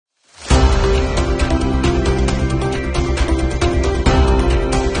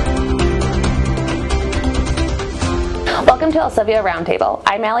Welcome to ALCIVIA Roundtable.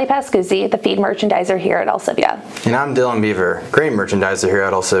 I'm Allie Pascuzzi, the feed merchandiser here at ALCIVIA. And I'm Dylan Beaver, grain merchandiser here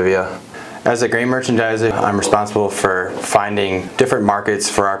at ALCIVIA. As a grain merchandiser, I'm responsible for finding different markets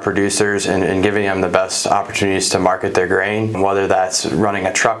for our producers and giving them the best opportunities to market their grain, whether that's running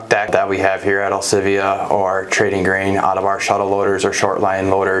a truck deck that we have here at ALCIVIA or trading grain out of our shuttle loaders or short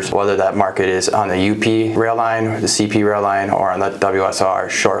line loaders, whether that market is on the UP rail line, the CP rail line, or on the WSR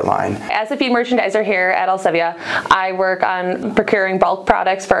short line. As a feed merchandiser here at ALCIVIA, I work on procuring bulk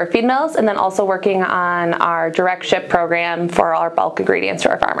products for our feed mills and then also working on our direct ship program for our bulk ingredients to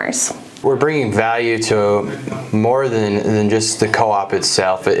our farmers. We're bringing value to more than just the co-op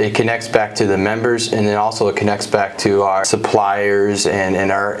itself. It connects back to the members, and then also it connects back to our suppliers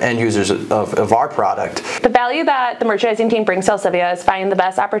and our end users of our product. The value that the merchandising team brings to ALCIVIA is finding the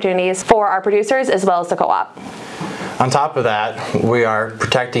best opportunities for our producers as well as the co-op. On top of that, we are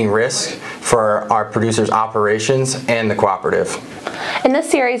protecting risk for our producers' operations and the cooperative. In this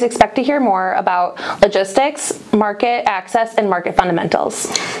series, expect to hear more about logistics, market access, and market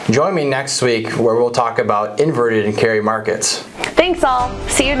fundamentals. Join me next week where we'll talk about inverted and carry markets. Thanks all.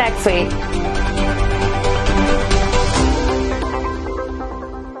 See you next week.